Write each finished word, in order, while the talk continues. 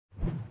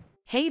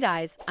Hey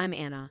guys, I'm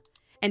Anna,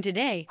 and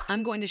today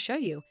I'm going to show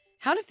you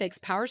how to fix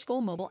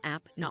PowerSchool mobile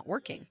app not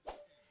working.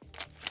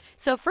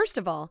 So first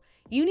of all,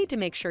 you need to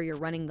make sure you're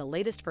running the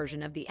latest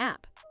version of the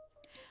app.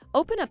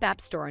 Open up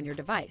App Store on your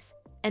device,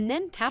 and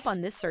then tap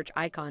on this search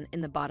icon in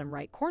the bottom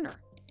right corner.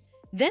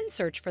 Then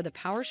search for the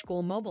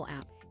PowerSchool mobile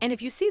app, and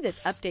if you see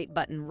this update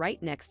button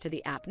right next to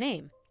the app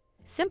name,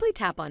 simply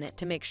tap on it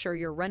to make sure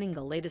you're running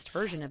the latest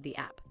version of the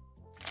app.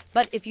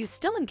 But if you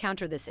still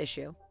encounter this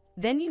issue,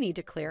 then you need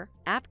to clear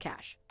App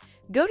Cache.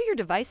 Go to your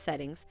device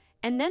settings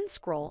and then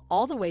scroll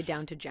all the way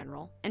down to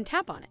General and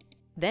tap on it.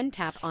 Then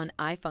tap on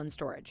iPhone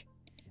Storage.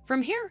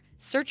 From here,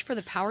 search for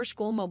the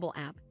PowerSchool mobile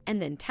app and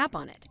then tap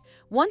on it.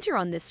 Once you're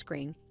on this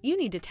screen, you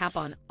need to tap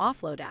on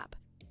Offload App.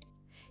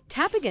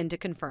 Tap again to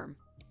confirm.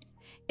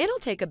 It'll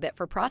take a bit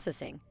for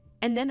processing,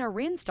 and then a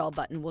Reinstall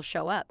button will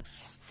show up.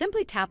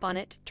 Simply tap on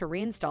it to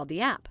reinstall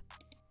the app.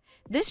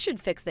 This should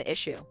fix the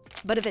issue,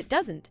 but if it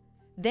doesn't,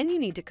 then you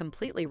need to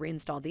completely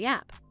reinstall the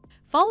app.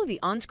 Follow the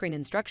on-screen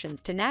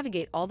instructions to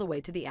navigate all the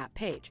way to the app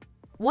page.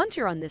 Once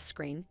you're on this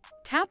screen,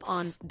 tap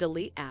on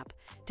Delete App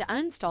to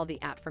uninstall the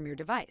app from your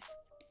device.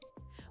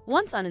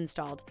 Once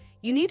uninstalled,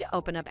 you need to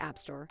open up App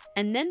Store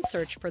and then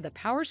search for the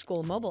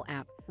PowerSchool mobile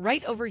app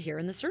right over here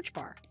in the search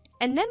bar,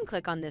 and then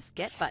click on this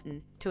Get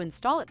button to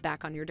install it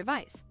back on your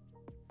device.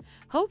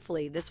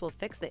 Hopefully this will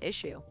fix the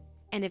issue,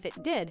 and if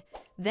it did,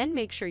 then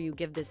make sure you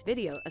give this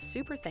video a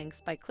super thanks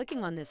by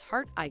clicking on this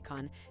heart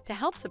icon to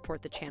help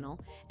support the channel,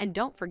 and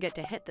don't forget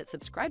to hit that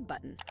subscribe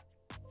button.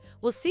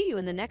 We'll see you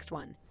in the next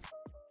one.